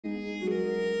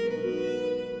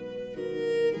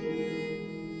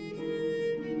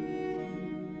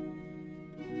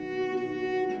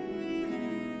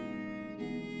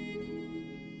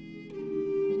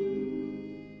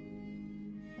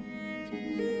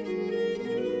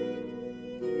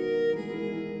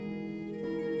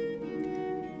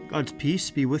God's peace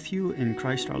be with you in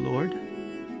Christ our Lord.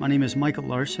 My name is Michael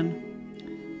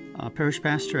Larson, parish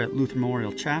pastor at Lutheran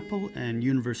Memorial Chapel and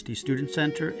University Student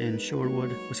Center in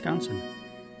Shorewood, Wisconsin.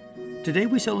 Today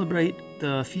we celebrate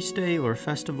the feast day or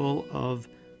festival of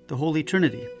the Holy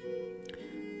Trinity.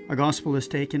 Our gospel is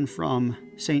taken from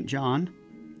St. John,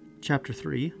 chapter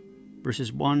 3,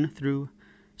 verses 1 through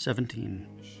 17.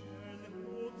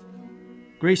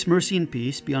 Grace, mercy, and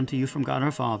peace be unto you from God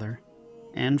our Father,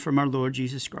 and from our Lord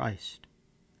Jesus Christ.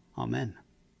 Amen.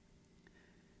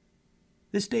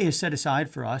 This day is set aside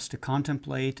for us to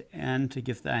contemplate and to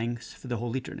give thanks for the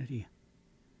Holy Trinity.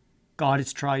 God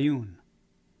is triune.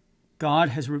 God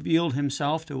has revealed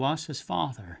himself to us as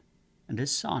Father and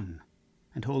as Son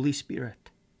and Holy Spirit.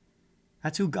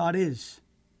 That's who God is.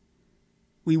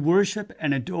 We worship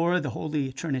and adore the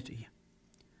Holy Trinity.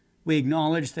 We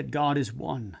acknowledge that God is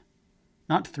one,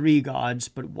 not three gods,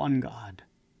 but one God.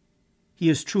 He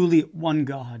is truly one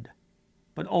God,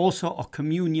 but also a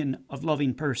communion of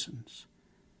loving persons,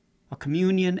 a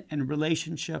communion and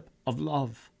relationship of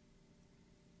love,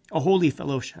 a holy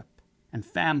fellowship and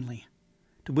family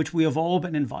to which we have all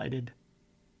been invited.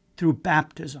 Through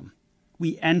baptism,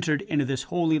 we entered into this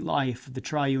holy life of the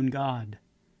triune God.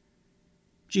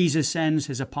 Jesus sends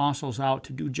his apostles out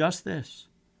to do just this,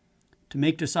 to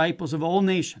make disciples of all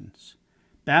nations,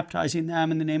 baptizing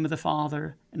them in the name of the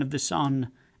Father and of the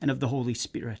Son and of the Holy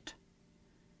Spirit.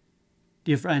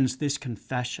 Dear friends, this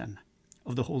confession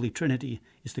of the Holy Trinity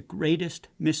is the greatest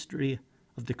mystery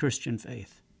of the Christian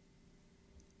faith.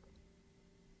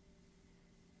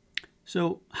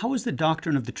 So, how is the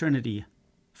doctrine of the Trinity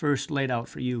first laid out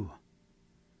for you?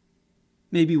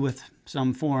 Maybe with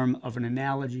some form of an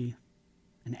analogy,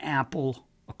 an apple,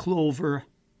 a clover,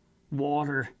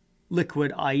 water,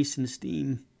 liquid, ice, and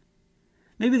steam.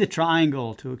 Maybe the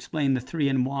triangle to explain the 3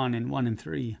 in 1 and 1 in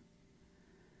 3.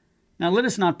 Now let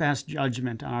us not pass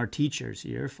judgment on our teachers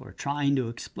here for trying to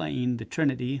explain the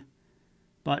Trinity,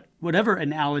 but whatever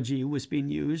analogy was being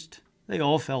used, they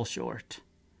all fell short.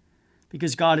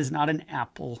 Because God is not an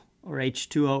apple or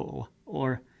H2O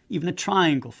or even a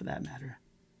triangle for that matter.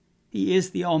 He is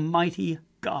the Almighty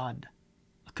God,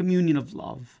 a communion of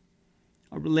love,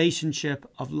 a relationship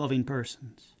of loving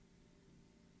persons.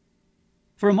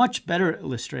 For a much better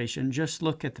illustration, just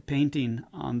look at the painting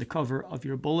on the cover of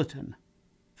your bulletin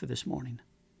for this morning.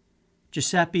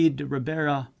 Giuseppe de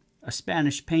Ribera, a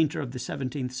Spanish painter of the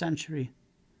 17th century.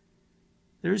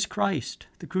 There is Christ,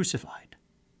 the crucified,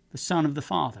 the Son of the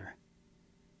Father.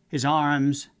 His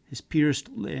arms, his pierced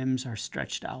limbs are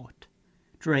stretched out,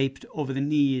 draped over the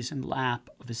knees and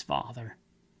lap of his Father,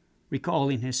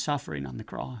 recalling his suffering on the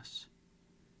cross.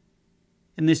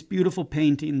 In this beautiful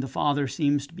painting, the Father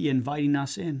seems to be inviting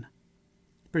us in,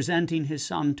 presenting his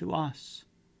Son to us,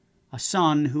 a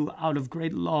Son who, out of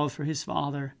great love for his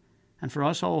Father and for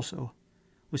us also,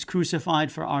 was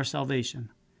crucified for our salvation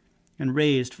and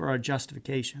raised for our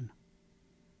justification.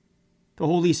 The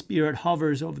Holy Spirit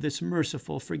hovers over this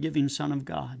merciful, forgiving Son of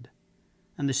God,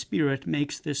 and the Spirit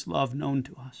makes this love known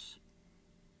to us.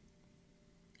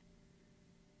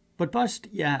 But best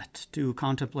yet, to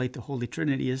contemplate the Holy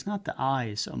Trinity is not the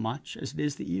eyes so much as it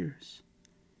is the ears.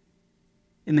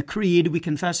 In the Creed, we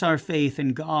confess our faith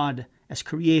in God as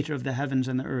creator of the heavens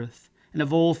and the earth, and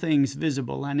of all things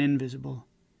visible and invisible.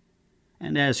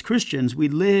 And as Christians, we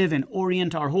live and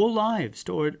orient our whole lives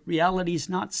toward realities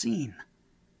not seen,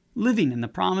 living in the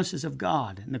promises of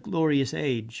God in the glorious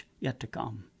age yet to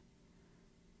come.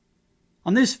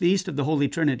 On this feast of the Holy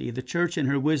Trinity, the Church in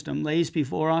her wisdom lays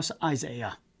before us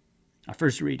Isaiah, our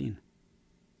first reading.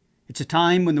 It's a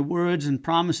time when the words and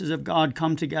promises of God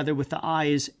come together with the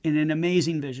eyes in an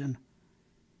amazing vision.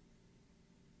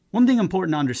 One thing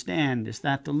important to understand is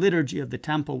that the liturgy of the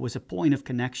temple was a point of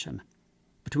connection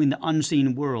between the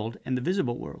unseen world and the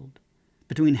visible world,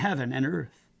 between heaven and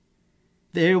earth.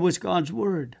 There was God's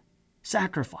word,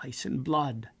 sacrifice and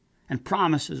blood, and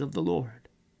promises of the Lord.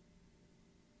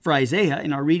 For Isaiah,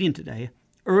 in our reading today,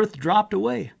 earth dropped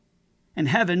away, and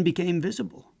heaven became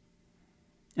visible.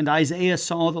 And Isaiah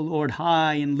saw the Lord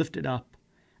high and lifted up,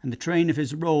 and the train of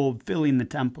his robe filling the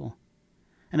temple.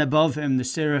 And above him the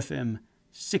seraphim,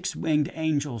 6-winged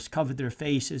angels, covered their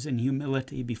faces in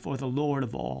humility before the Lord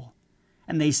of all.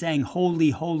 And they sang,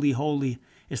 Holy, holy, holy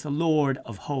is the Lord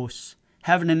of hosts.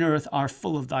 Heaven and earth are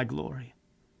full of thy glory.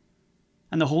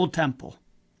 And the whole temple,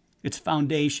 its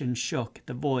foundation shook at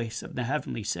the voice of the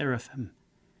heavenly seraphim,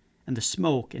 and the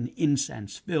smoke and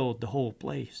incense filled the whole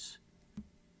place.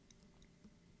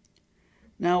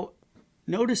 Now,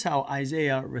 notice how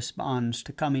Isaiah responds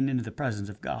to coming into the presence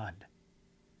of God.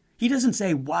 He doesn't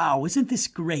say, wow, isn't this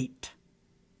great?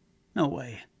 No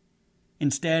way.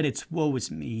 Instead, it's woe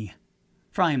is me,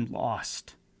 for I am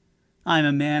lost. I am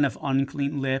a man of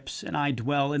unclean lips, and I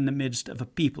dwell in the midst of a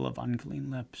people of unclean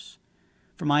lips.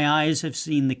 For my eyes have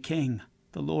seen the King,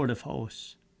 the Lord of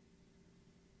hosts.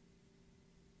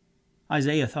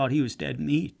 Isaiah thought he was dead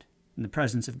meat in the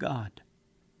presence of God.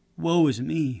 Woe is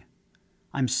me!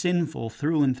 I'm sinful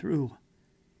through and through.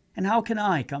 And how can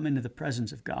I come into the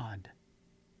presence of God?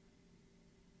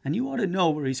 And you ought to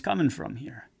know where he's coming from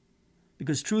here.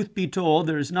 Because truth be told,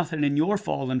 there is nothing in your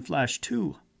fallen flesh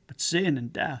too, but sin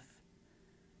and death.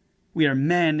 We are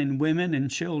men and women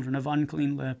and children of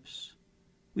unclean lips.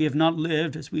 We have not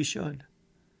lived as we should.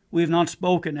 We have not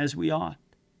spoken as we ought.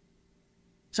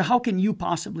 So how can you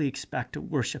possibly expect to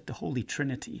worship the Holy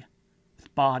Trinity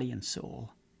with body and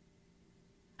soul?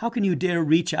 How can you dare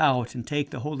reach out and take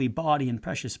the holy body and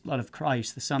precious blood of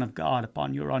Christ, the Son of God,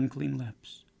 upon your unclean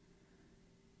lips?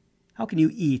 How can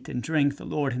you eat and drink the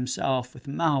Lord himself with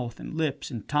mouth and lips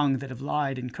and tongue that have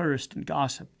lied and cursed and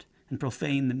gossiped and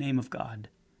profaned the name of God?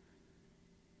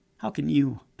 How can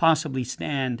you possibly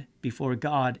stand before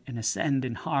God and ascend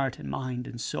in heart and mind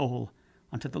and soul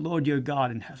unto the Lord your God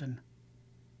in heaven?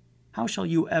 How shall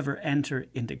you ever enter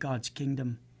into God's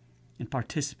kingdom and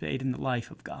participate in the life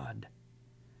of God?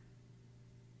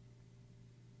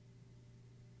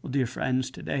 Well, dear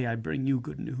friends, today I bring you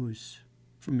good news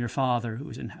from your Father who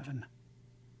is in heaven.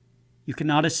 You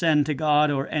cannot ascend to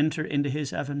God or enter into his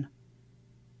heaven,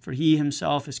 for he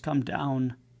himself has come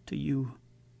down to you.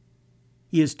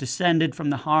 He has descended from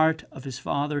the heart of his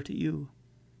Father to you,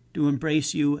 to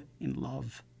embrace you in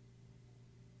love.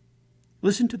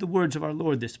 Listen to the words of our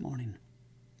Lord this morning.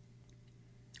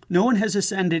 No one has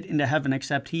ascended into heaven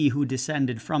except he who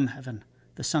descended from heaven,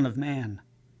 the Son of Man.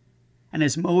 And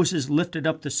as Moses lifted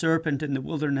up the serpent in the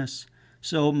wilderness,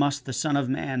 so must the Son of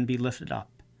Man be lifted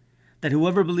up, that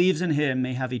whoever believes in him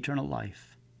may have eternal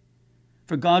life.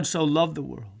 For God so loved the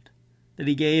world, that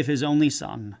he gave his only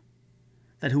Son,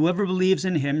 that whoever believes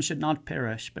in him should not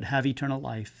perish, but have eternal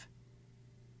life.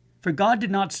 For God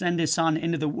did not send his Son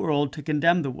into the world to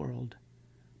condemn the world,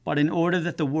 but in order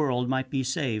that the world might be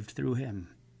saved through him.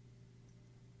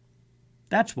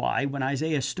 That's why, when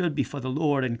Isaiah stood before the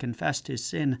Lord and confessed his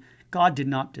sin, God did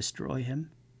not destroy him.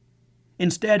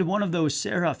 Instead, one of those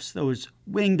seraphs, those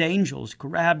winged angels,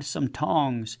 grabbed some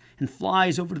tongs and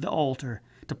flies over to the altar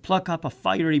to pluck up a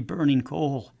fiery burning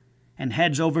coal and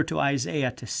heads over to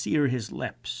Isaiah to sear his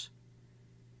lips.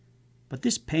 But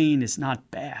this pain is not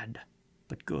bad,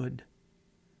 but good,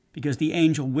 because the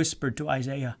angel whispered to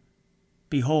Isaiah,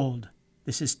 "Behold,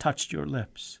 this has touched your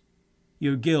lips.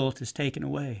 Your guilt is taken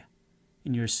away,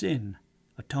 and your sin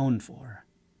atoned for."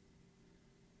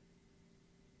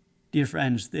 Dear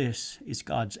friends, this is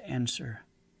God's answer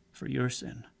for your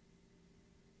sin.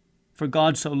 For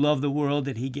God so loved the world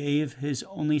that he gave his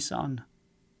only Son,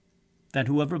 that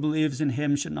whoever believes in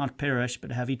him should not perish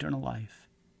but have eternal life.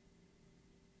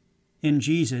 In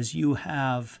Jesus you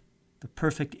have the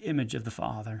perfect image of the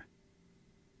Father.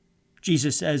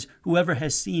 Jesus says, "Whoever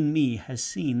has seen me has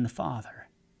seen the Father."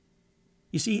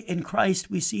 You see, in Christ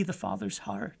we see the Father's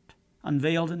heart,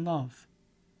 unveiled in love.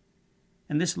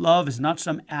 And this love is not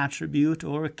some attribute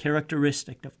or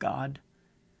characteristic of God.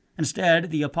 Instead,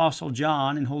 the Apostle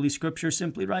John in Holy Scripture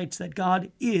simply writes that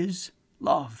God is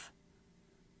love.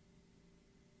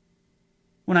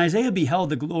 When Isaiah beheld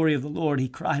the glory of the Lord, he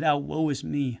cried out, "Woe is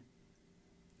me!"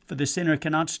 For the sinner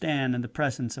cannot stand in the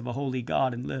presence of a holy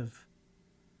God and live.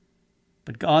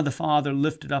 But God the Father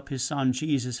lifted up his Son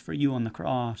Jesus for you on the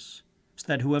cross, so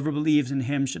that whoever believes in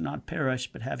him should not perish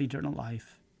but have eternal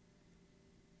life.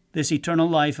 This eternal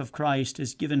life of Christ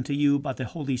is given to you by the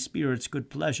Holy Spirit's good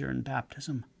pleasure in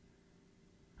baptism.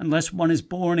 Unless one is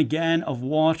born again of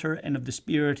water and of the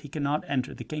Spirit, he cannot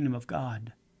enter the kingdom of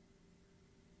God.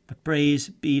 But praise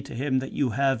be to him that you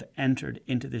have entered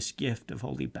into this gift of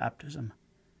holy baptism.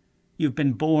 You've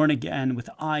been born again with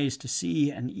eyes to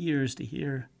see and ears to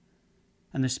hear,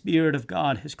 and the Spirit of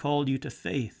God has called you to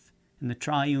faith in the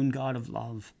triune God of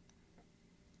love.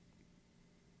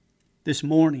 This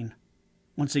morning,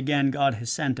 once again, God has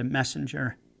sent a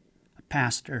messenger, a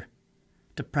pastor,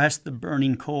 to press the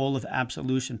burning coal of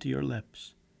absolution to your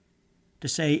lips, to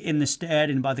say, "In the stead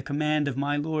and by the command of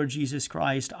my Lord Jesus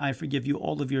Christ, I forgive you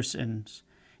all of your sins,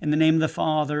 in the name of the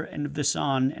Father and of the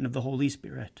Son and of the Holy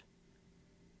Spirit."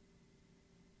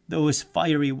 Those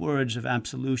fiery words of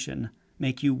absolution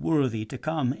make you worthy to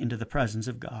come into the presence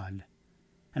of God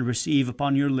and receive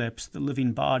upon your lips the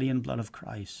living body and blood of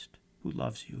Christ, who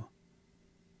loves you.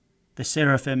 The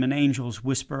seraphim and angels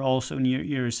whisper also in your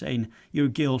ears, saying, "Your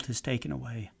guilt is taken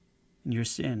away, and your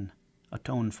sin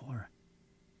atoned for."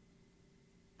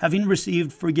 Having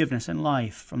received forgiveness and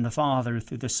life from the Father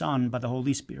through the Son by the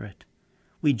Holy Spirit,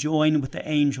 we join with the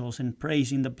angels in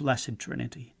praising the blessed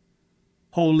Trinity.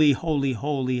 Holy, holy,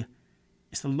 holy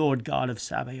is the Lord God of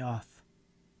Sabaoth.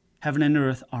 Heaven and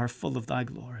earth are full of thy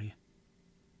glory.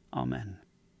 Amen.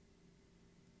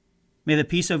 May the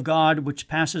peace of God, which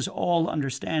passes all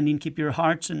understanding, keep your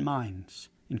hearts and minds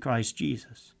in Christ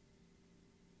Jesus.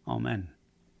 Amen.